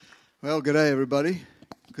Well, good day, everybody.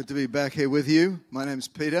 Good to be back here with you. My name's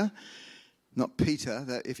Peter. Not Peter.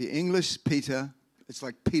 That if you're English, Peter, it's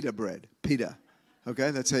like pita bread. Peter. Okay,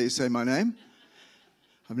 that's how you say my name.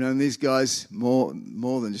 I've known these guys more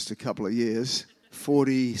than just a couple of years,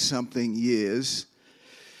 40-something years.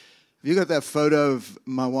 Have you got that photo of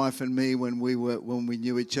my wife and me when we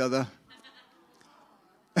knew each other?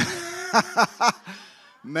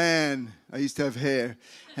 Man, I used to have hair,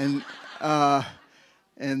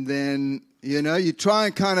 and then, you try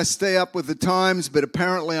and kind of stay up with the times, but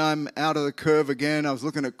apparently I'm out of the curve again. I was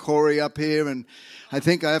looking at Corey up here, and I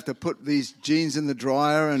think I have to put these jeans in the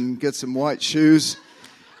dryer and get some white shoes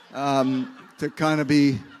to kind of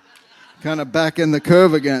be back in the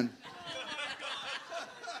curve again.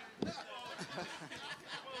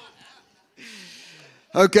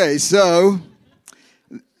 Okay, so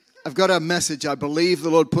I've got a message I believe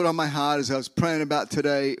the Lord put on my heart as I was praying about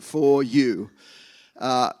today for you.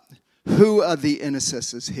 Who are the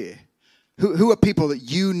intercessors here? Who are people that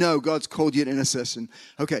you know God's called you to intercession?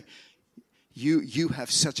 Okay, you have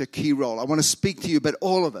such a key role. I want to speak to you about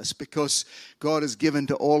all of us because God has given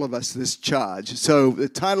to all of us this charge. So the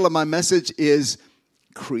title of my message is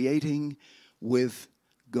Creating with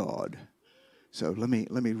God. So let me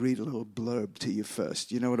read a little blurb to you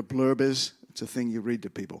first. You know what a blurb is? It's a thing you read to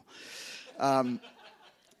people.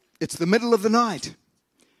 It's the middle of the night.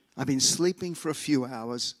 I've been sleeping for a few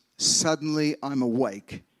hours. Suddenly, I'm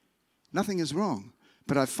awake. Nothing is wrong,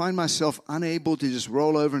 but I find myself unable to just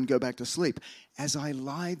roll over and go back to sleep. As I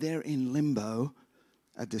lie there in limbo,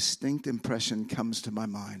 a distinct impression comes to my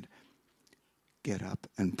mind. Get up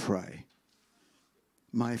and pray.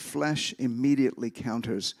 My flesh immediately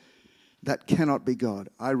counters. That cannot be God.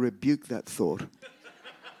 I rebuke that thought.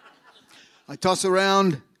 I toss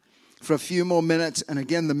around for a few more minutes, and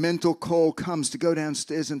again the mental call comes to go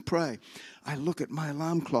downstairs and pray. I look at my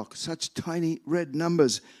alarm clock, such tiny red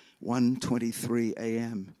numbers, 1:23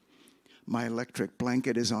 a.m. My electric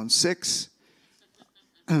blanket is on 6.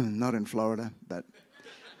 Not in Florida, but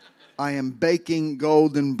I am baking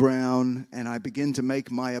golden brown, and I begin to make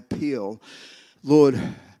my appeal. Lord,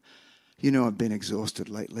 I've been exhausted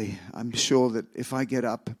lately. I'm sure that if I get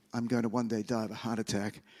up, I'm going to one day die of a heart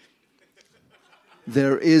attack.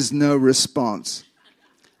 There is no response.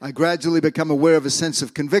 I gradually become aware of a sense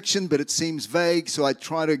of conviction, but it seems vague, so I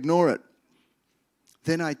try to ignore it.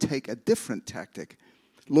 Then I take a different tactic.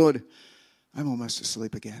 Lord, I'm almost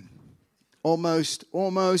asleep again. Almost,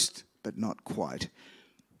 but not quite.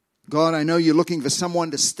 God, I know you're looking for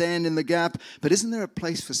someone to stand in the gap, but isn't there a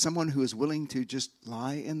place for someone who is willing to just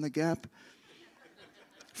lie in the gap?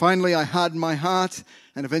 Finally, I harden my heart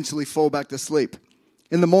and eventually fall back to sleep.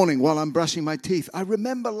 In the morning, while I'm brushing my teeth, I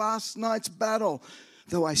remember last night's battle.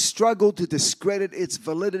 Though I struggled to discredit its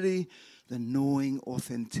validity, the gnawing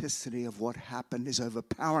authenticity of what happened is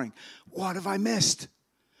overpowering. What have I missed?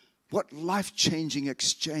 What life-changing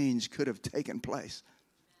exchange could have taken place?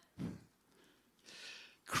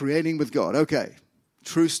 Creating with God. Okay,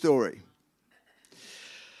 true story.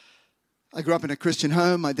 I grew up in a Christian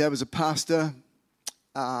home. My dad was a pastor.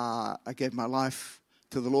 I gave my life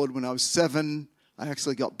to the Lord when I was 7. I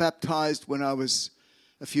actually got baptized when I was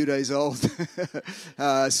a few days old.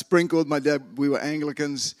 Sprinkled. My dad, we were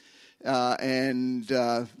Anglicans. And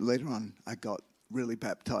later on, I got really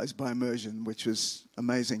baptized by immersion, which was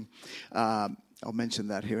amazing. I'll mention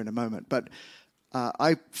that here in a moment. But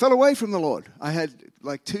I fell away from the Lord. I had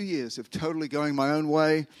like 2 years of totally going my own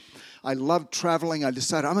way. I loved traveling. I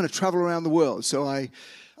decided I'm going to travel around the world. So I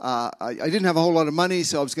didn't have a whole lot of money,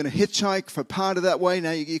 so I was going to hitchhike for part of that way. Now,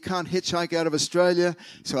 you can't hitchhike out of Australia,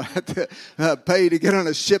 so I had to pay to get on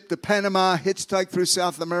a ship to Panama, hitchhike through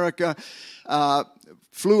South America,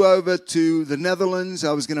 flew over to the Netherlands.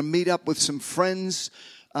 I was going to meet up with some friends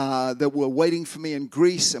that were waiting for me in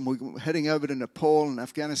Greece, and we were heading over to Nepal and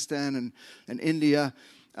Afghanistan and India,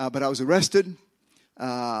 but I was arrested.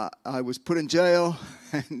 I was put in jail,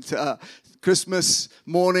 and Christmas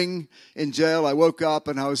morning in jail, I woke up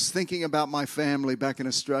and I was thinking about my family back in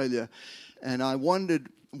Australia, and I wondered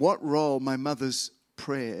what role my mother's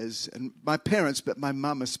prayers, and my parents, but my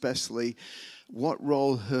mum especially, what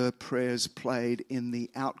role her prayers played in the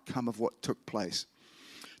outcome of what took place.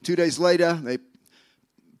 2 days later, they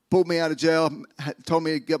pulled me out of jail, told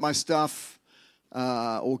me to get my stuff,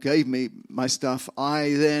 or gave me my stuff.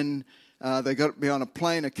 They got me on a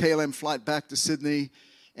plane, a KLM flight back to Sydney,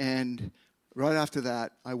 and Right after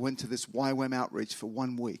that, I went to this YWAM outreach for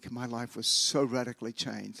 1 week. My life was so radically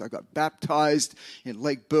changed. I got baptized in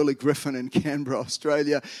Lake Burley Griffin in Canberra,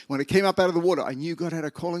 Australia. When I came up out of the water, I knew God had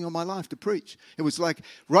a calling on my life to preach. It was like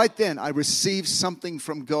right then I received something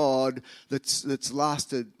from God that's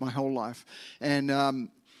lasted my whole life. And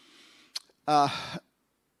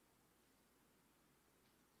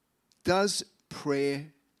does prayer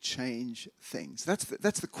change things? That's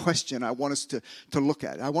the question I want us to look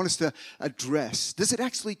at. I want us to address. Does it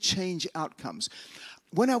actually change outcomes?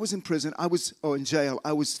 When I was in prison, in jail,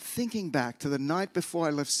 I was thinking back to the night before I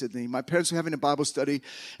left Sydney. My parents were having a Bible study,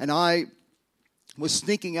 and I was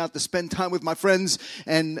sneaking out to spend time with my friends,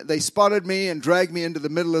 and they spotted me and dragged me into the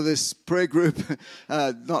middle of this prayer group.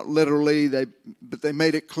 Not literally, but they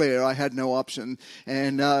made it clear I had no option,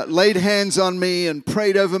 and laid hands on me and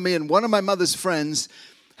prayed over me. And one of my mother's friends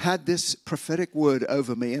had this prophetic word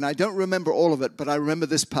over me, and I don't remember all of it, but I remember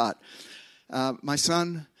this part. My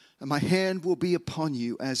son, my hand will be upon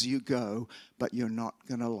you as you go, but you're not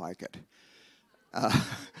going to like it.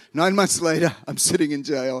 9 months later, I'm sitting in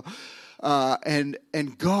jail, and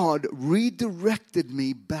God redirected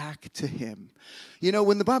me back to Him. You know,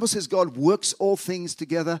 when the Bible says God works all things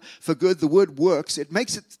together for good, the word works, it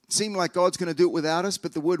makes it seem like God's going to do it without us,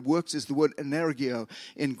 but the word works is the word energio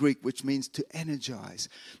in Greek, which means to energize.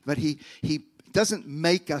 But He doesn't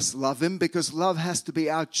make us love Him, because love has to be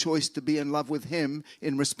our choice to be in love with Him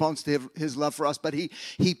in response to His love for us. But He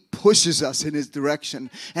pushes us in His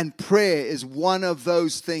direction, and prayer is one of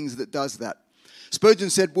those things that does that.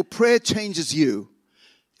 Spurgeon said, well, prayer changes you.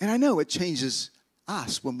 And I know it changes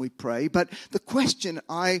us when we pray, but the question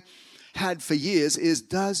I had for years is,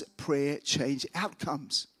 does prayer change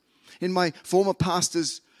outcomes? In my former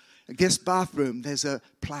pastor's guest bathroom, there's a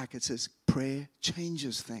plaque. It says, prayer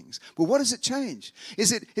changes things. Well, what does it change?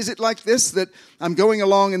 Is it like this, that I'm going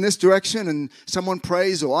along in this direction and someone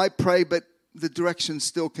prays or I pray, but the direction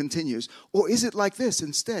still continues? Or is it like this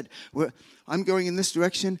instead, where I'm going in this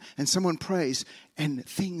direction and someone prays and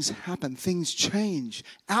things happen, things change,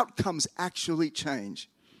 outcomes actually change?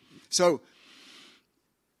 So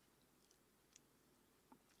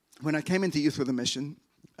when I came into Youth with a Mission,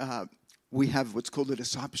 we have what's called a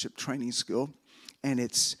discipleship training school, and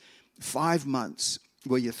it's 5 months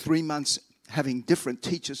where you're 3 months having different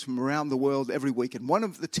teachers from around the world every week. And one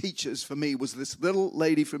of the teachers for me was this little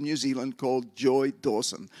lady from New Zealand called Joy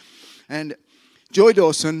Dawson. And Joy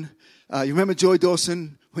Dawson, you remember Joy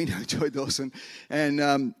Dawson? We know Joy Dawson.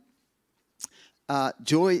 And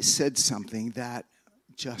Joy said something that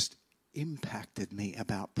just impacted me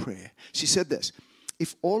about prayer. She said this: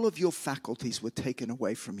 if all of your faculties were taken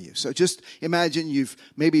away from you, so just imagine you've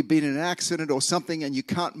maybe been in an accident or something and you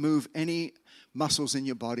can't move any muscles in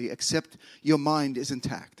your body except your mind is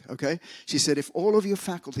intact, okay? She said, if all of your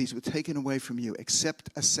faculties were taken away from you except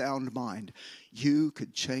a sound mind, you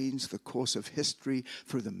could change the course of history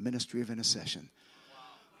through the ministry of intercession.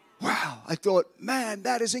 Wow, I thought, man,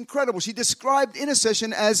 that is incredible. She described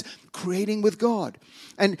intercession as creating with God.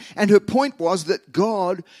 And her point was that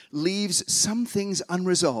God leaves some things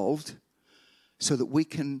unresolved so that we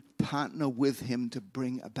can partner with Him to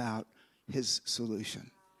bring about His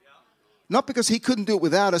solution. Not because He couldn't do it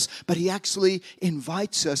without us, but He actually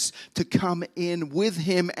invites us to come in with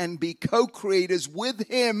Him and be co-creators with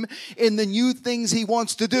Him in the new things He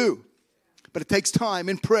wants to do. But it takes time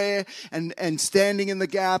in prayer and standing in the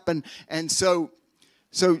gap. And so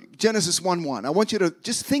Genesis 1:1, I want you to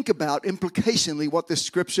just think about implicationally what this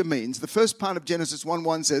scripture means. The first part of Genesis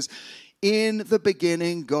 1:1 says, in the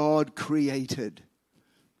beginning God created.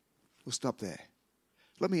 We'll stop there.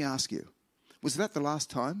 Let me ask you, was that the last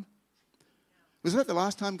time? Was that the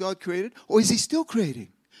last time God created? Or is He still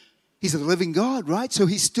creating? He's a living God, right? So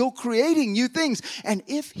He's still creating new things. And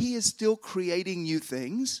if He is still creating new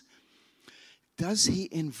things, does He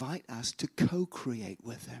invite us to co-create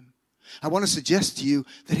with Him? I want to suggest to you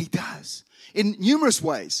that He does in numerous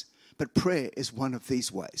ways, but prayer is one of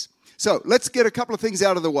these ways. So let's get a couple of things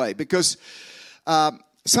out of the way, because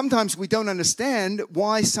sometimes we don't understand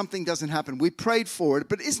why something doesn't happen. We prayed for it,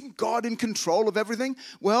 but isn't God in control of everything?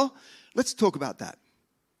 Well, let's talk about that.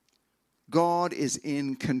 God is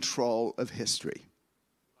in control of history.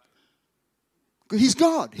 He's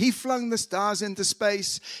God. He flung the stars into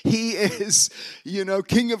space. He is,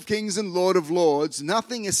 King of kings and Lord of lords.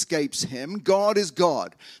 Nothing escapes Him. God is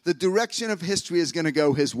God. The direction of history is going to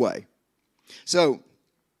go His way. So,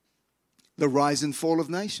 the rise and fall of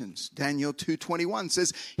nations. Daniel 2:21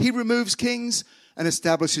 says, He removes kings and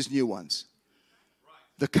establishes new ones.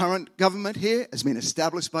 The current government here has been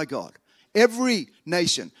established by God. Every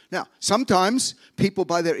nation. Now, sometimes people,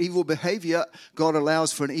 by their evil behavior, God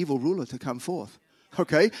allows for an evil ruler to come forth.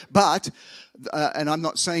 Okay? But, and I'm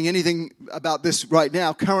not saying anything about this right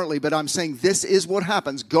now currently, but I'm saying this is what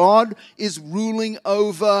happens. God is ruling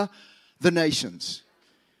over the nations.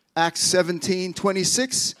 Acts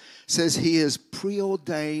 17:26 says he has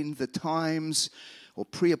preordained the times, or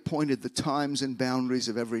preappointed the times and boundaries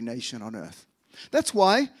of every nation on earth. That's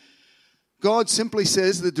why God simply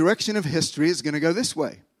says the direction of history is going to go this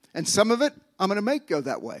way. And some of it I'm going to make go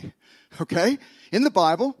that way. Okay? In the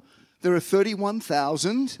Bible, there are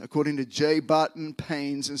 31,000, according to J. Barton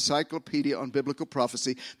Payne's Encyclopedia on Biblical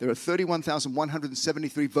Prophecy, there are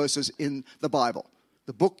 31,173 verses in the Bible.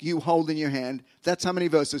 The book you hold in your hand, that's how many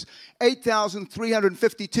verses?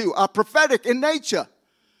 8,352 are prophetic in nature.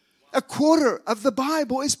 A quarter of the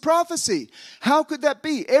Bible is prophecy. How could that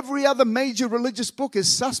be? Every other major religious book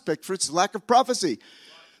is suspect for its lack of prophecy.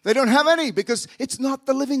 They don't have any because it's not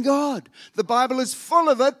the living God. The Bible is full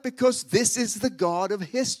of it because this is the God of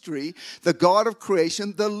history, the God of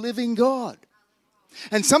creation, the living God.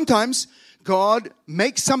 And sometimes God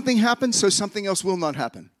makes something happen so something else will not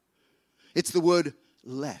happen. It's the word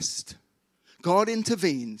lest. God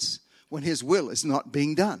intervenes when his will is not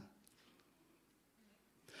being done.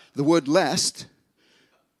 The word lest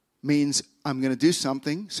means I'm going to do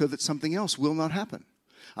something so that something else will not happen.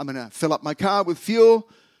 I'm going to fill up my car with fuel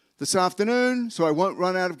this afternoon so I won't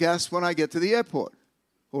run out of gas when I get to the airport.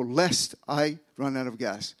 Or lest I run out of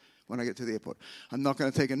gas when I get to the airport. I'm not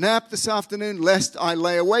going to take a nap this afternoon lest I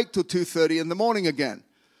lay awake till 2:30 in the morning again.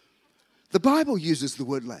 The Bible uses the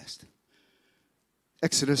word lest.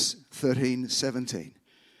 Exodus 13:17.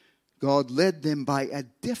 God led them by a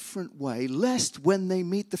different way, lest when they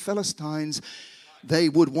meet the Philistines, they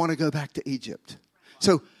would want to go back to Egypt.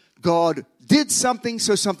 So God did something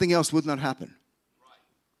so something else would not happen.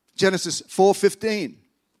 Genesis 4:15.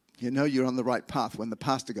 You know you're on the right path when the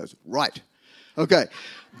pastor goes, right. Okay.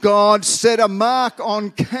 God set a mark on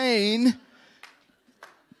Cain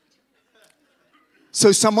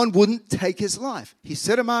so someone wouldn't take his life. He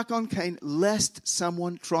set a mark on Cain lest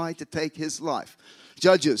someone try to take his life.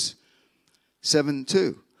 Judges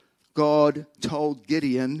 7:2. God told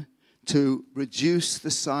Gideon to reduce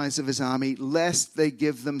the size of his army lest they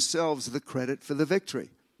give themselves the credit for the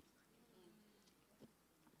victory.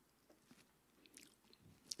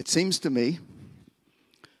 It seems to me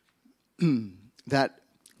that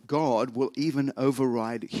God will even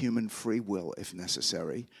override human free will, if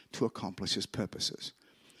necessary, to accomplish his purposes.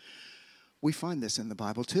 We find this in the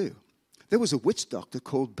Bible too. There was a witch doctor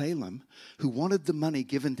called Balaam who wanted the money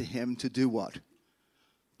given to him to do what?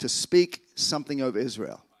 To speak something over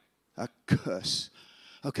Israel. A curse.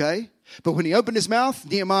 Okay? But when he opened his mouth,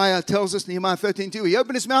 Nehemiah tells us, Nehemiah 13:2, he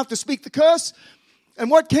opened his mouth to speak the curse, and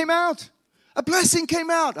what came out? A blessing came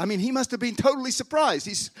out. I mean, he must have been totally surprised.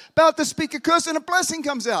 He's about to speak a curse and a blessing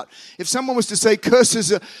comes out. If someone was to say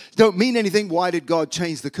curses don't mean anything, why did God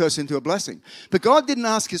change the curse into a blessing? But God didn't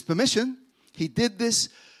ask his permission. He did this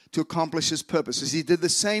to accomplish his purposes. He did the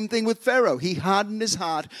same thing with Pharaoh. He hardened his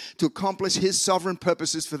heart to accomplish his sovereign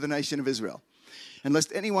purposes for the nation of Israel. And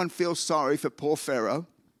lest anyone feel sorry for poor Pharaoh,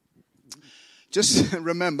 just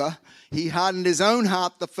remember, he hardened his own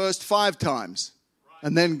heart the first 5 times.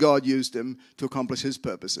 And then God used him to accomplish his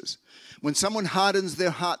purposes. When someone hardens their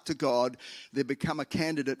heart to God, they become a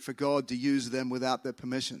candidate for God to use them without their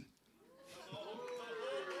permission.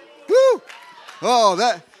 Woo!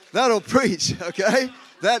 Oh, that'll preach, okay?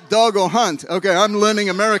 That dog will hunt. Okay, I'm learning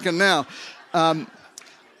American now.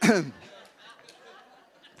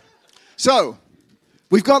 So,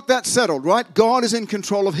 we've got that settled, right? God is in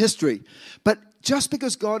control of history. But just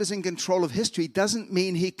because God is in control of history doesn't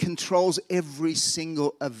mean he controls every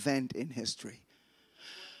single event in history.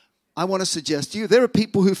 I want to suggest to you, there are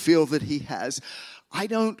people who feel that he has. I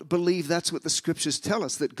don't believe that's what the scriptures tell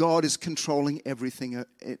us, that God is controlling everything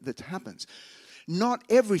that happens. Not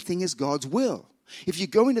everything is God's will. If you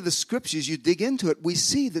go into the scriptures, you dig into it, we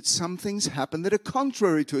see that some things happen that are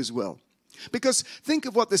contrary to his will. Because think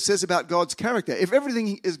of what this says about God's character. If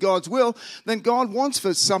everything is God's will, then God wants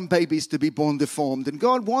for some babies to be born deformed, and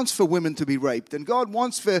God wants for women to be raped, and God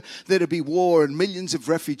wants for there to be war and millions of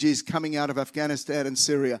refugees coming out of Afghanistan and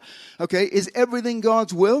Syria. Okay, is everything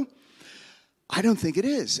God's will? I don't think it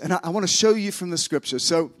is. And I want to show you from the scriptures.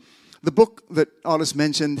 So the book that Otis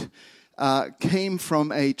mentioned came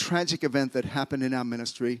from a tragic event that happened in our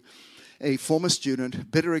ministry. A former student,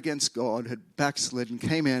 bitter against God, had backslidden,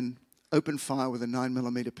 came in, opened fire with a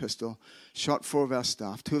 9mm pistol, shot 4 of our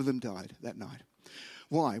staff. 2 of them died that night.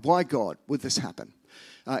 Why? Why, God, would this happen?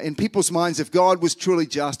 In people's minds, if God was truly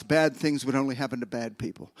just, bad things would only happen to bad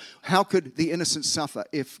people. How could the innocent suffer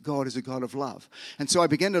if God is a God of love? And so I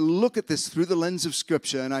began to look at this through the lens of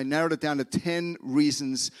Scripture, and I narrowed it down to 10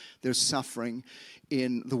 reasons there's suffering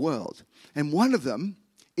in the world. And one of them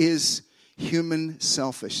is human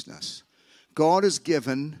selfishness. God has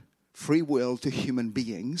given free will to human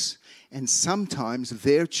beings, and sometimes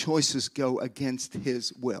their choices go against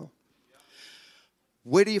His will.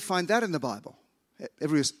 Where do you find that in the Bible?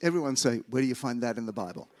 Everyone say, where do you find that in the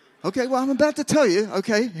Bible? Okay, well, I'm about to tell you.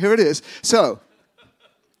 Okay, here it is. So,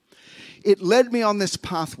 it led me on this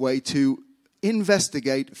pathway to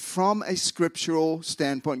investigate from a scriptural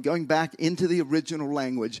standpoint, going back into the original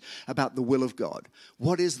language about the will of God.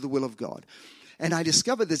 What is the will of God? And I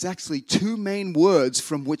discovered there's actually two main words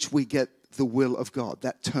from which we get the will of God,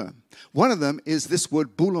 that term. One of them is this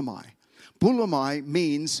word bulamai. Bulamai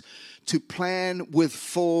means to plan with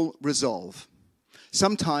full resolve.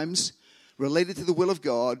 Sometimes, related to the will of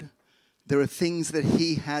God, there are things that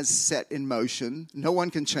He has set in motion. No one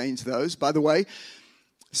can change those. By the way,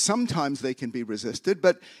 sometimes they can be resisted.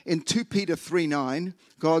 But in 2 Peter 3:9,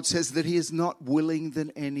 God says that He is not willing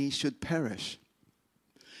that any should perish.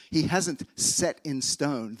 He hasn't set in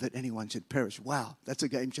stone that anyone should perish. Wow, that's a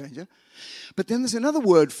game changer. But then there's another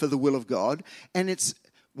word for the will of God, and it's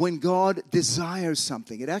when God desires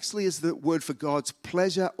something. It actually is the word for God's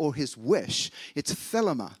pleasure or His wish. It's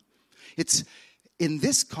thelema. It's in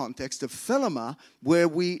this context of thelema where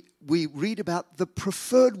we read about the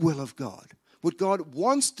preferred will of God, what God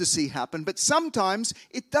wants to see happen, but sometimes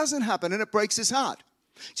it doesn't happen and it breaks His heart.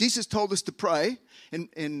 Jesus told us to pray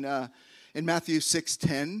in Matthew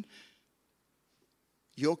 6:10,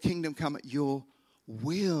 your kingdom come, your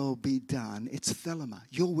will be done. It's thelema,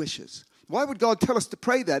 your wishes. Why would God tell us to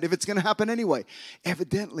pray that if it's going to happen anyway?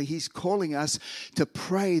 Evidently, He's calling us to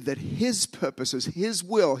pray that His purposes, His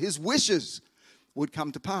will, His wishes would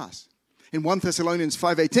come to pass. In 1 Thessalonians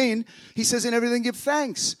 5:18, He says, in everything give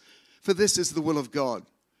thanks, for this is the will of God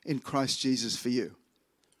in Christ Jesus for you.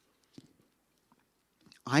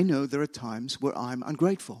 I know there are times where I'm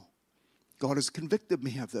ungrateful. God has convicted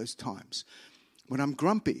me of those times. When I'm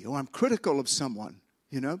grumpy or I'm critical of someone,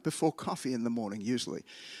 before coffee in the morning, usually.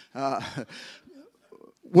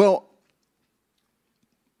 Well,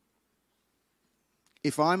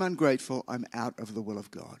 if I'm ungrateful, I'm out of the will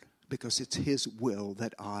of God, because it's His will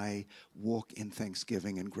that I walk in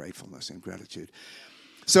thanksgiving and gratefulness and gratitude.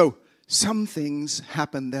 So, some things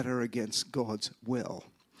happen that are against God's will.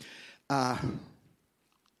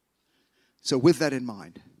 So, with that in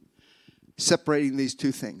mind, separating these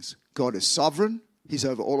two things, God is sovereign, He's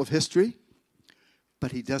over all of history.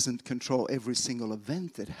 But He doesn't control every single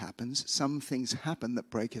event that happens. Some things happen that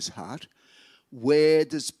break His heart. Where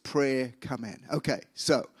does prayer come in? Okay,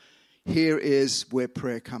 so here is where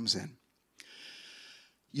prayer comes in.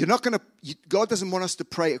 God doesn't want us to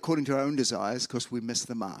pray according to our own desires, because we miss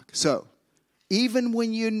the mark. So, even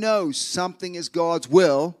when you know something is God's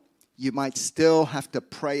will, you might still have to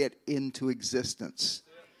pray it into existence.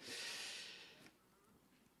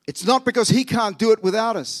 It's not because He can't do it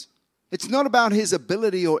without us. It's not about His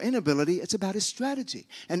ability or inability. It's about His strategy.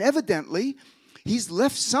 And evidently, He's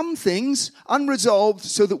left some things unresolved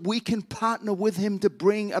so that we can partner with Him to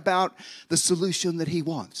bring about the solution that He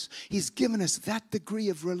wants. He's given us that degree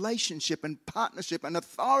of relationship and partnership and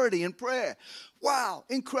authority in prayer. Wow,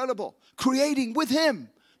 incredible. Creating with Him,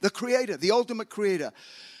 the Creator, the ultimate Creator.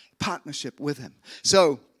 Partnership with Him.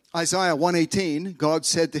 So, Isaiah 1:18, God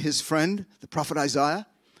said to His friend, the prophet Isaiah,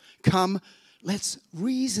 come, let's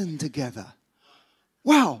reason together.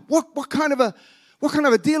 Wow, what kind of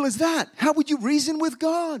a deal is that? How would you reason with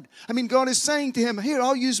God? I mean, God is saying to him, here,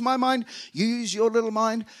 I'll use my mind, you use your little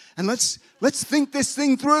mind, and let's think this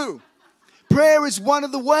thing through. Prayer is one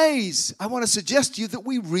of the ways I want to suggest to you that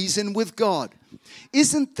we reason with God.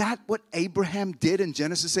 Isn't that what Abraham did in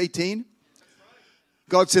Genesis 18?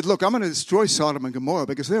 God said, look, I'm going to destroy Sodom and Gomorrah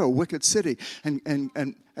because they're a wicked city. And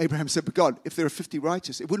Abraham said, but God, if there are 50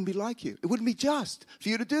 righteous, it wouldn't be like you. It wouldn't be just for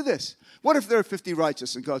you to do this. What if there are 50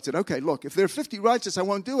 righteous? And God said, okay, look, if there are 50 righteous, I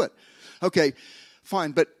won't do it. Okay,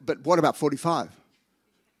 fine, but what about 45?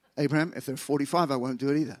 Abraham, if there are 45, I won't do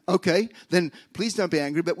it either. Okay, then please don't be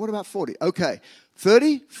angry, but what about 40? Okay,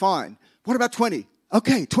 30? Fine. What about 20?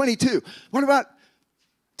 Okay, 22. What about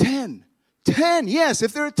 10? 10, yes,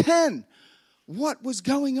 if there are 10. What was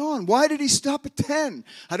going on? Why did He stop at 10?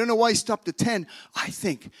 I don't know why He stopped at 10. I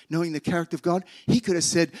think, knowing the character of God, He could have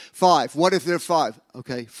said 5. What if there are 5?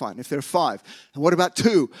 Okay, fine, if there are 5. And what about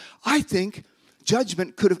 2? I think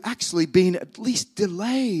judgment could have actually been at least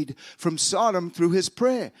delayed from Sodom through His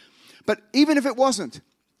prayer. But even if it wasn't,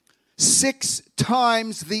 6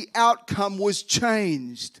 times the outcome was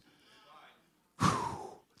changed.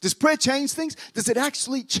 Does prayer change things? Does it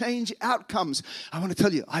actually change outcomes? I want to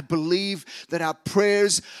tell you, I believe that our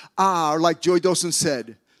prayers are, like Joy Dawson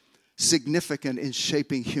said, significant in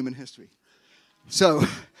shaping human history. So,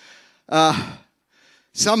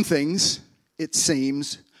 some things, it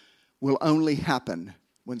seems, will only happen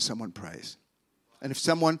when someone prays. And if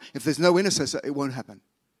there's no intercessor, it won't happen.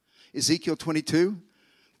 Ezekiel 22,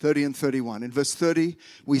 30 and 31. In verse 30,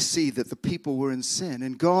 we see that the people were in sin.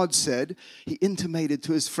 And God said, he intimated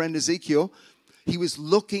to his friend Ezekiel, he was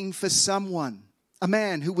looking for someone, a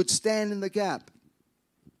man who would stand in the gap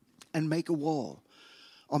and make a wall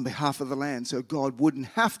on behalf of the land so God wouldn't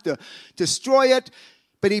have to destroy it.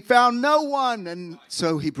 But he found no one, and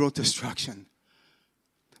so he brought destruction.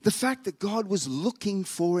 The fact that God was looking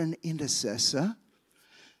for an intercessor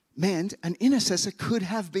meant an intercessor could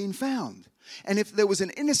have been found. And if there was an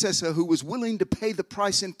intercessor who was willing to pay the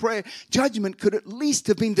price in prayer, judgment could at least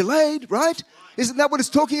have been delayed, right? Isn't that what it's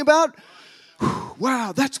talking about?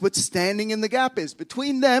 Wow, that's what standing in the gap is,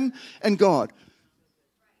 between them and God.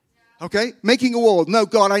 Okay, making a wall. No,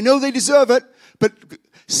 God, I know they deserve it, but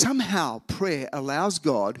somehow prayer allows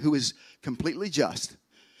God, who is completely just,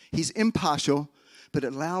 he's impartial, but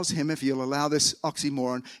it allows him, if you'll allow this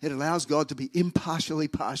oxymoron, it allows God to be impartially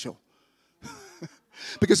partial.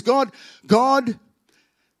 Because God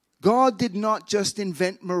did not just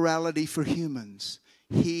invent morality for humans.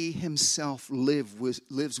 He himself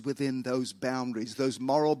lives within those boundaries, those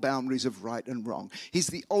moral boundaries of right and wrong. He's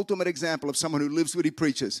the ultimate example of someone who lives what he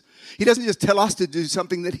preaches. He doesn't just tell us to do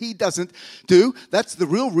something that he doesn't do. That's the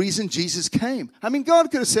real reason Jesus came. I mean, God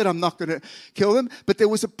could have said, I'm not going to kill them, but there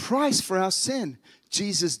was a price for our sin.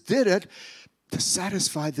 Jesus did it to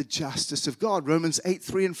satisfy the justice of God. Romans 8,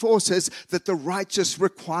 3 and 4 says that the righteous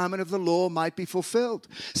requirement of the law might be fulfilled.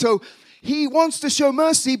 So he wants to show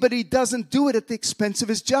mercy, but he doesn't do it at the expense of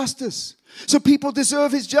his justice. So people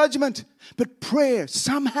deserve his judgment. But prayer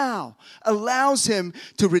somehow allows him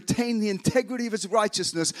to retain the integrity of his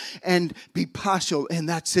righteousness and be partial in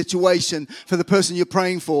that situation for the person you're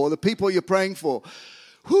praying for, the people you're praying for.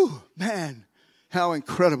 Whew, man, how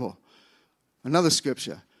incredible. Another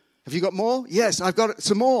scripture. Have you got more? Yes, I've got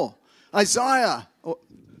some more. Isaiah.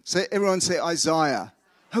 Everyone say Isaiah.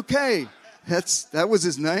 Okay, that was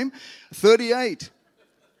his name. 38.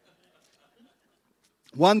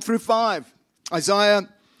 1 through 5. Isaiah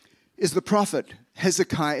is the prophet.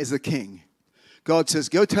 Hezekiah is the king. God says,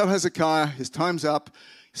 go tell Hezekiah, his time's up.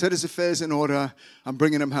 Set his affairs in order. I'm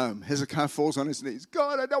bringing him home. Hezekiah falls on his knees.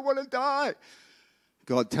 God, I don't want to die.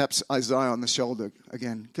 God taps Isaiah on the shoulder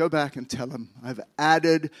again. Go back and tell him, I've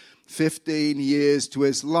added 15 years to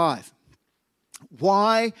his life.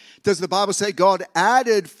 Why does the Bible say God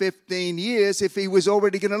added 15 years if he was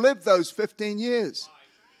already going to live those 15 years?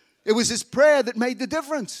 It was his prayer that made the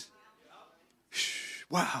difference.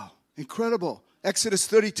 Wow, incredible. Exodus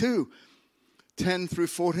 32, 10 through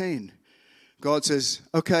 14. God says,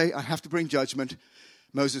 okay, I have to bring judgment.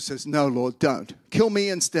 Moses says, no, Lord, don't. Kill me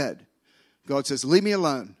instead. God says, leave me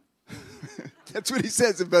alone. That's what he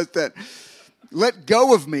says in verse 10. Let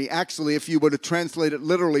go of me, actually, if you were to translate it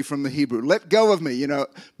literally from the Hebrew. Let go of me. You know,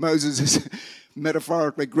 Moses is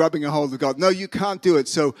metaphorically grabbing a hold of God. No, you can't do it.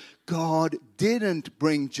 So God didn't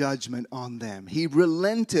bring judgment on them. He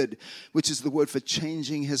relented, which is the word for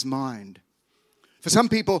changing his mind. For some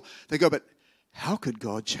people, they go, but how could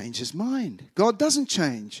God change his mind? God doesn't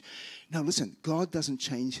change. No, listen, God doesn't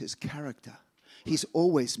change his character. He's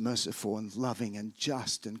always merciful and loving and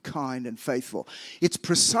just and kind and faithful. It's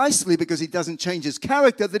precisely because he doesn't change his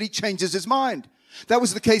character that he changes his mind. That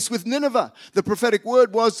was the case with Nineveh. The prophetic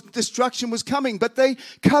word was destruction was coming, but they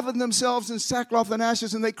covered themselves in sackcloth and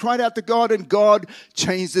ashes and they cried out to God and God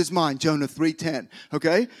changed his mind. Jonah 3:10.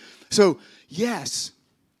 Okay? So, yes,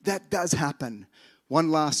 that does happen. One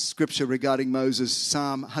last scripture regarding Moses,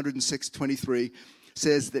 Psalm 106:23.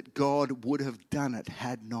 Says that God would have done it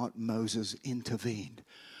had not Moses intervened.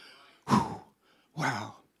 Whew.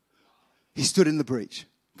 Wow. He stood in the breach.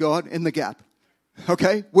 God, in the gap.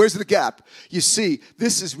 Okay, where's the gap? You see,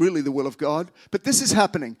 this is really the will of God, but this is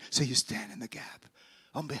happening. So you stand in the gap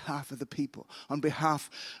on behalf of the people, on behalf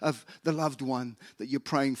of the loved one that you're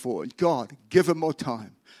praying for. And God, give him more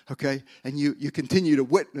time. Okay, and you continue to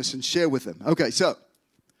witness and share with them. Okay, so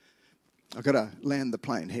I've got to land the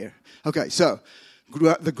plane here. Okay, so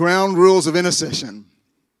the ground rules of intercession.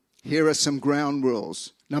 Here are some ground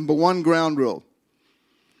rules. Number 1 ground rule.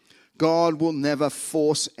 God will never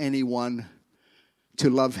force anyone to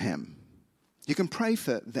love him. You can pray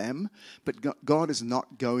for them, but God is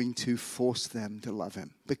not going to force them to love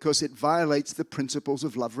him because it violates the principles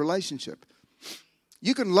of love relationship.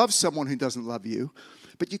 You can love someone who doesn't love you,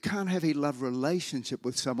 but you can't have a love relationship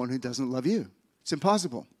with someone who doesn't love you. It's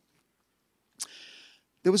impossible.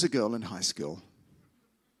 There was a girl in high school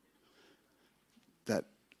that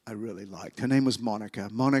I really liked. Her name was Monica.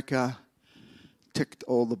 Monica ticked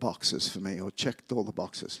all the boxes for me, or checked all the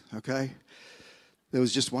boxes, okay? There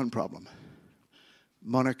was just one problem.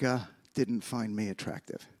 Monica didn't find me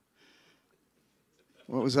attractive.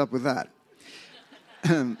 What was up with that?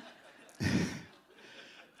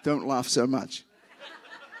 Don't laugh so much.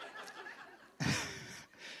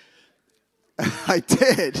 I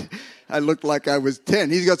did. I looked like I was 10.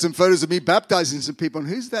 He's got some photos of me baptizing some people. And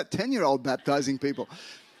who's that 10-year-old baptizing people?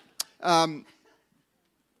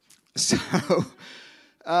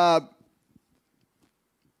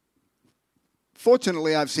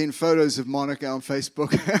 Fortunately, I've seen photos of Monica on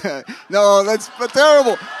Facebook. No, that's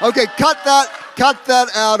terrible. Okay, cut that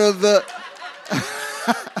out of the...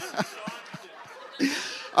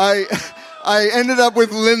 I ended up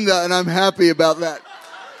with Linda, and I'm happy about that.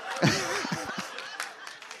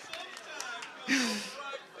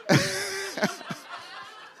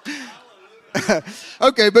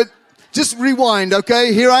 Okay, but just rewind,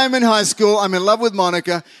 okay? Here I am in high school. I'm in love with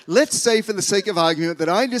Monica. Let's say, for the sake of argument, that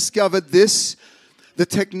I discovered the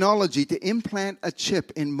technology to implant a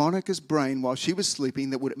chip in Monica's brain while she was sleeping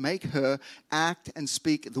that would make her act and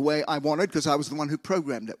speak the way I wanted because I was the one who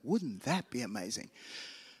programmed it. Wouldn't that be amazing?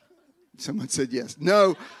 Someone said yes.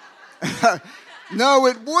 No. No,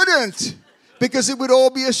 it wouldn't. Because it would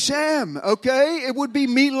all be a sham, okay? It would be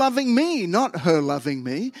me loving me, not her loving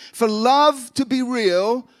me. For love to be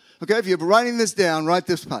real, okay, if you're writing this down, write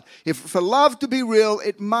this part. For love to be real,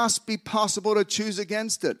 it must be possible to choose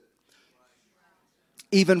against it.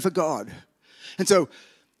 Even for God. And so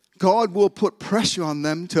God will put pressure on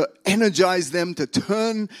them to energize them, to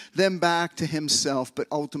turn them back to himself. But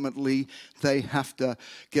ultimately, they have to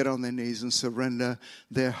get on their knees and surrender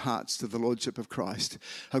their hearts to the Lordship of Christ.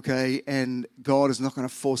 Okay? And God is not going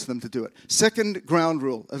to force them to do it. Second ground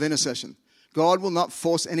rule of intercession. God will not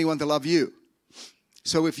force anyone to love you.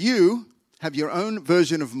 So if you have your own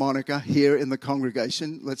version of Monica here in the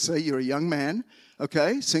congregation, let's say you're a young man,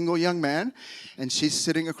 okay, single young man, and she's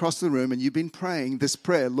sitting across the room, and you've been praying this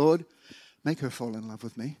prayer, Lord, make her fall in love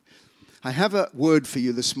with me. I have a word for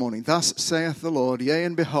you this morning. Thus saith the Lord, yea,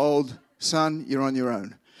 and behold, son, you're on your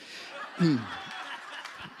own.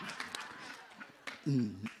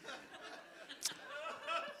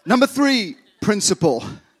 Number 3 principle.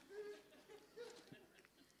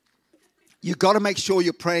 You've got to make sure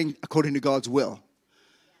you're praying according to God's will,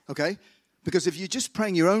 okay? Because if you're just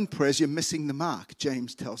praying your own prayers, you're missing the mark,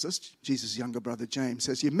 James tells us. Jesus' younger brother James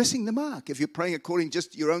says, you're missing the mark if you're praying according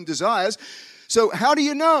just to your own desires. So how do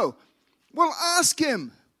you know? Well, ask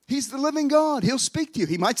him. He's the living God. He'll speak to you.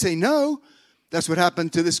 He might say no. That's what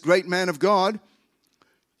happened to this great man of God.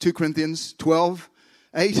 2 Corinthians 12,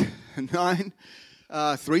 8 and 9.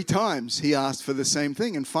 3 times he asked for the same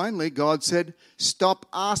thing. And finally, God said, stop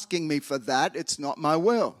asking me for that. It's not my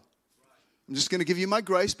will. I'm just going to give you my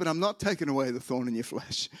grace, but I'm not taking away the thorn in your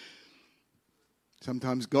flesh.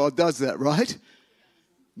 Sometimes God does that, right?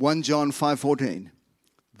 1 John 5:14.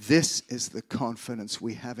 This is the confidence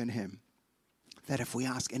we have in him, that if we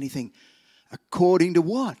ask anything according to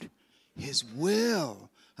what? His will.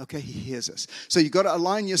 Okay, he hears us. So you've got to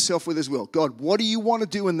align yourself with his will. God, what do you want to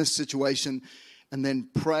do in this situation? And then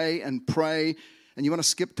pray and pray. And you want to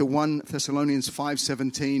skip to 1 Thessalonians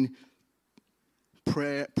 5:17.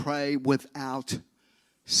 Pray without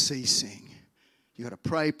ceasing. You got to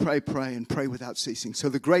pray, and pray without ceasing. So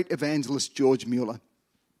the great evangelist George Mueller,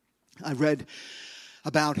 I read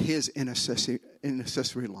about his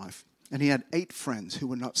intercessory life. And he had 8 friends who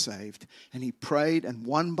were not saved. And he prayed, and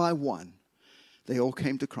one by one, they all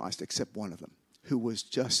came to Christ except one of them, who was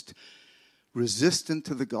just resistant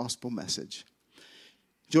to the gospel message.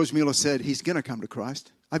 George Mueller said, he's going to come to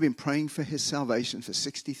Christ. I've been praying for his salvation for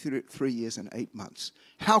 63 years and 8 months.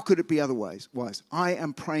 How could it be otherwise? I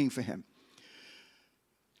am praying for him.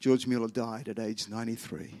 George Mueller died at age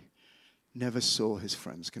 93. Never saw his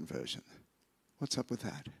friend's conversion. What's up with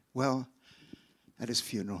that? Well, at his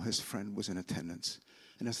funeral, his friend was in attendance.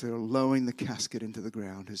 And as they were lowering the casket into the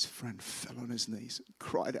ground, his friend fell on his knees and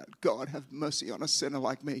cried out, God, have mercy on a sinner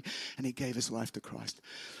like me. And he gave his life to Christ.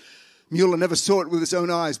 Mueller never saw it with his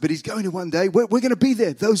own eyes, but he's going to one day. We're going to be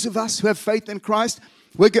there. Those of us who have faith in Christ,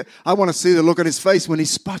 I want to see the look on his face when he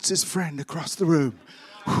spots his friend across the room.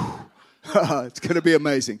 It's going to be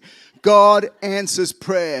amazing. God answers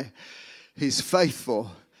prayer. He's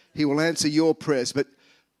faithful. He will answer your prayers. But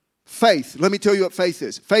faith, let me tell you what faith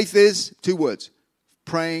is. Faith is 2 words.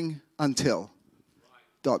 Praying until. ...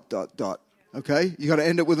 Okay? You got to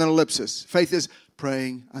end it with an ellipsis. Faith is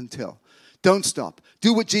praying until. Don't stop.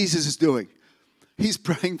 Do what Jesus is doing. He's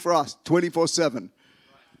praying for us 24/7.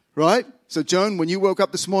 Right? So, Joan, when you woke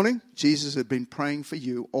up this morning, Jesus had been praying for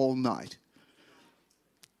you all night.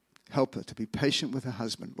 Help her to be patient with her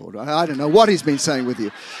husband, Lord. I don't know what he's been saying with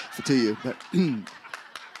you, to you. But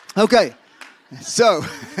okay. So,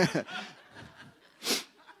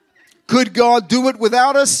 could God do it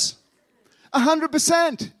without us?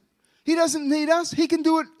 100%. He doesn't need us. He can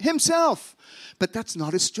do it himself. But that's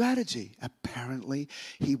not his strategy. Apparently,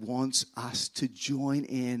 he wants us to join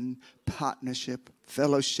in partnership,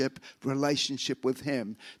 fellowship, relationship with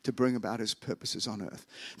him to bring about his purposes on earth.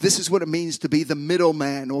 This is what it means to be the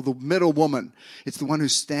middleman or the middle woman. It's the one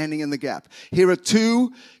who's standing in the gap. Here are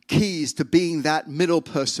 2 keys to being that middle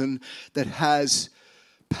person that has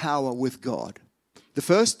power with God. The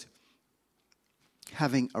first,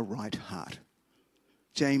 having a right heart.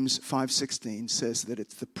 James 5:16 says that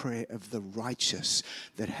it's the prayer of the righteous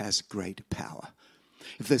that has great power.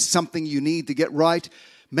 If there's something you need to get right,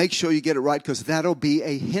 make sure you get it right, because that'll be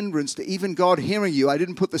a hindrance to even God hearing you. I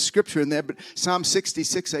didn't put the scripture in there, but Psalm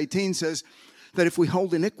 66:18 says that if we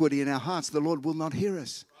hold iniquity in our hearts, the Lord will not hear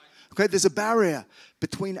us. Okay, there's a barrier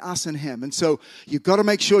between us and him. And so you've got to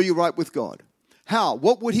make sure you're right with God. How?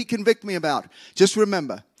 What would he convict me about? Just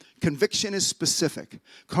remember, conviction is specific.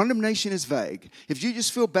 Condemnation is vague. If you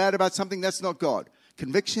just feel bad about something, that's not God.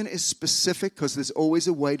 Conviction is specific because there's always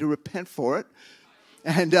a way to repent for it.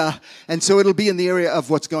 And so it'll be in the area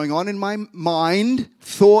of what's going on in my mind,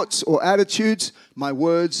 thoughts or attitudes, my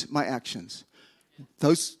words, my actions.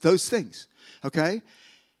 Those things, okay?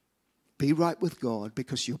 Be right with God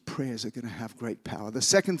because your prayers are going to have great power. The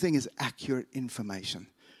second thing is accurate information.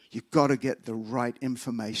 You've got to get the right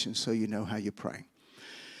information so you know how you're praying.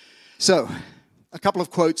 So, a couple of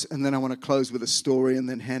quotes, and then I want to close with a story and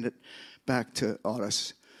then hand it back to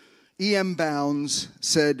Otis. E.M. Bounds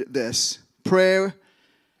said this: prayer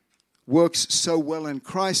works so well in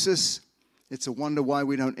crisis, it's a wonder why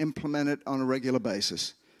we don't implement it on a regular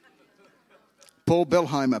basis. Paul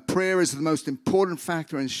Bilheimer: prayer is the most important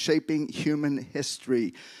factor in shaping human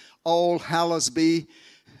history. Ole Hallesby,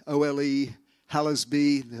 O-L-E,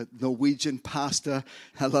 Hallesby, the Norwegian pastor,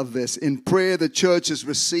 I love this. In prayer, the church has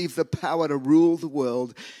received the power to rule the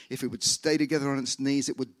world. If it would stay together on its knees,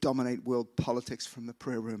 it would dominate world politics from the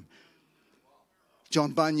prayer room.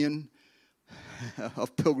 John Bunyan,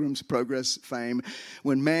 of Pilgrim's Progress fame: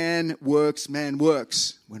 when man works, man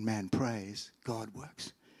works. When man prays, God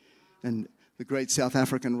works. And the great South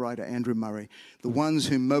African writer Andrew Murray: the ones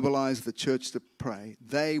who mobilize the church to pray,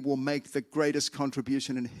 they will make the greatest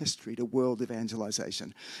contribution in history to world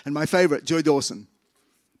evangelization. And my favorite, Joy Dawson: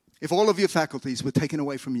 if all of your faculties were taken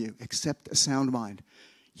away from you except a sound mind,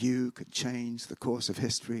 you could change the course of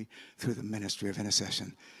history through the ministry of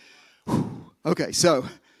intercession. Whew. Okay, so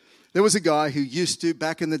there was a guy who used to,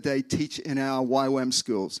 back in the day, teach in our YWAM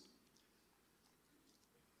schools.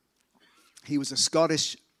 He was a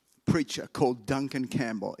Scottish preacher called Duncan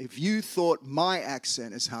Campbell. If you thought my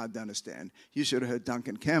accent is hard to understand, you should have heard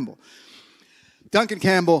Duncan Campbell. Duncan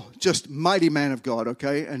Campbell, just mighty man of God,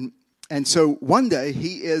 okay? And so one day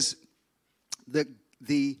he is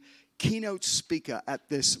the keynote speaker at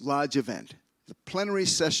this large event, the plenary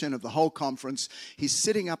session of the whole conference. He's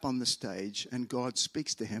sitting up on the stage and God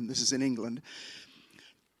speaks to him. This is in England.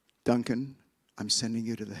 Duncan, I'm sending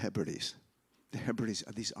you to the Hebrides. The Hebrides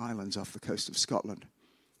are these islands off the coast of Scotland.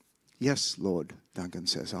 Yes, Lord, Duncan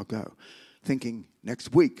says, I'll go. Thinking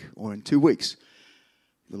next week or in 2 weeks,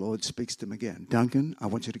 the Lord speaks to him again. Duncan, I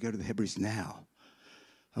want you to go to the Hebrides now.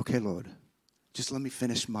 Okay, Lord, just let me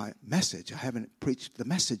finish my message. I haven't preached the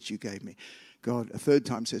message you gave me. God, a third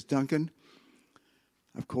time, says, Duncan,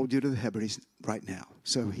 I've called you to the Hebrides right now.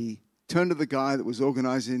 So he turned to the guy that was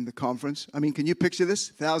organizing the conference. I mean, can you picture this?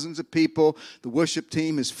 Thousands of people. The worship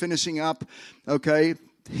team is finishing up, okay,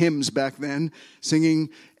 hymns back then, singing,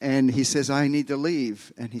 and he says, I need to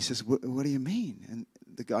leave. And he says, what do you mean? And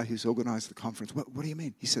the guy who's organized the conference, what do you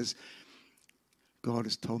mean? He says, God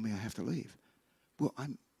has told me I have to leave. Well,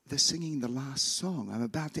 they're singing the last song. I'm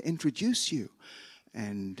about to introduce you.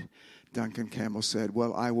 And Duncan Campbell said,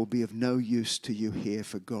 well, I will be of no use to you here,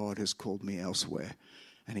 for God has called me elsewhere.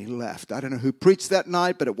 And he left. I don't know who preached that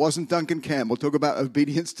night, but it wasn't Duncan Campbell. Talk about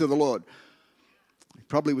obedience to the Lord. He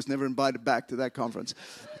probably was never invited back to that conference.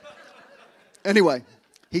 Anyway,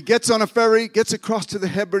 he gets on a ferry, gets across to the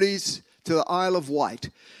Hebrides, to the Isle of Wight.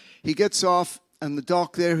 He gets off, on the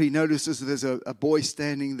dock there, he notices there's a boy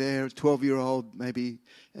standing there, a 12-year-old maybe,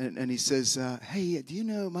 and he says, hey, do you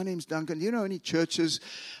know, my name's Duncan, do you know any churches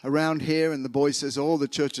around here? And the boy says, all the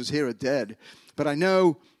churches here are dead. But I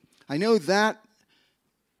know that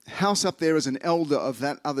house up there is an elder of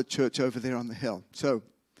that other church over there on the hill. So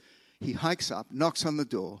he hikes up, knocks on the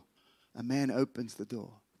door. A man opens the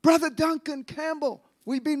door. Brother Duncan Campbell,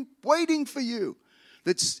 we've been waiting for you.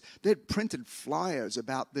 They'd printed flyers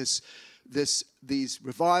about these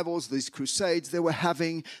revivals, these crusades they were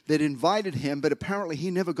having. They'd invited him, but apparently he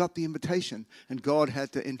never got the invitation, and God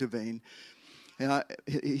had to intervene.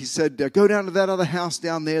 He said, go down to that other house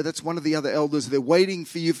down there. That's one of the other elders. They're waiting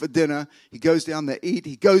for you for dinner. He goes down there, eat.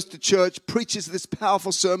 He goes to church, preaches this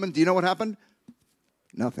powerful sermon. Do you know what happened?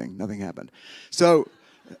 Nothing happened. So,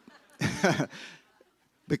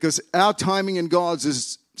 because our timing and God's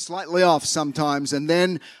is slightly off sometimes. And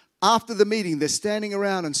then after the meeting, they're standing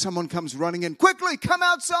around and someone comes running in. Quickly, come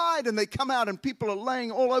outside. And they come out and people are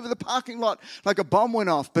laying all over the parking lot like a bomb went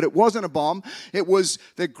off. But it wasn't a bomb.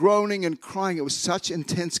 They're groaning and crying. It was such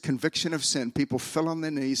intense conviction of sin. People fell on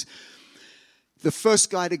their knees. The first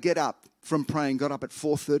guy to get up from praying got up at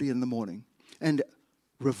 4:30 in the morning. And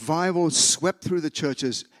revival swept through the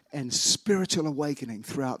churches and spiritual awakening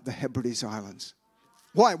throughout the Hebrides Islands.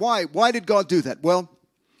 Why did God do that? Well,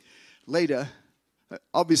 later,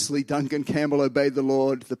 obviously Duncan Campbell obeyed the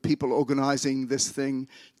Lord. The people organizing this thing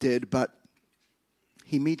did, but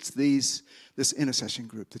he meets this intercession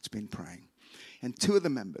group that's been praying. And two of the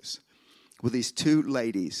members were these two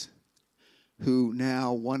ladies who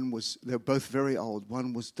now, they're both very old.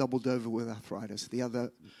 One was doubled over with arthritis, the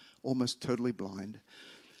other almost totally blind.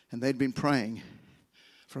 And they'd been praying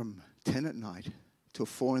from 10 at night till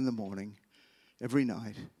 4 in the morning every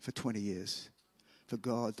night for 20 years for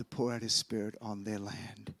God to pour out his Spirit on their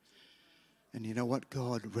land. And you know what?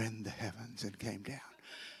 God rent the heavens and came down.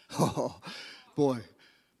 Oh, boy.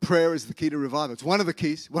 Prayer is the key to revival. It's one of the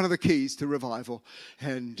keys to revival.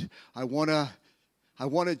 And I want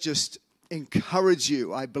to just encourage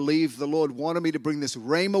you. I believe the Lord wanted me to bring this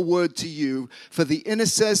rhema word to you for the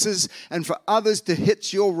intercessors and for others to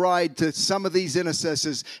hitch your ride to some of these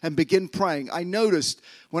intercessors and begin praying. I noticed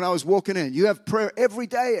when I was walking in, you have prayer every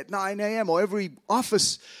day at 9 a.m. or every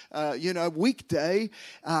office, weekday.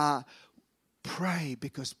 Pray,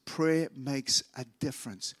 because prayer makes a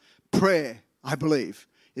difference. Prayer, I believe,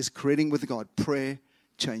 is creating with God. Prayer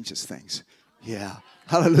changes things. Yeah.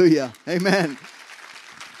 Hallelujah. Amen.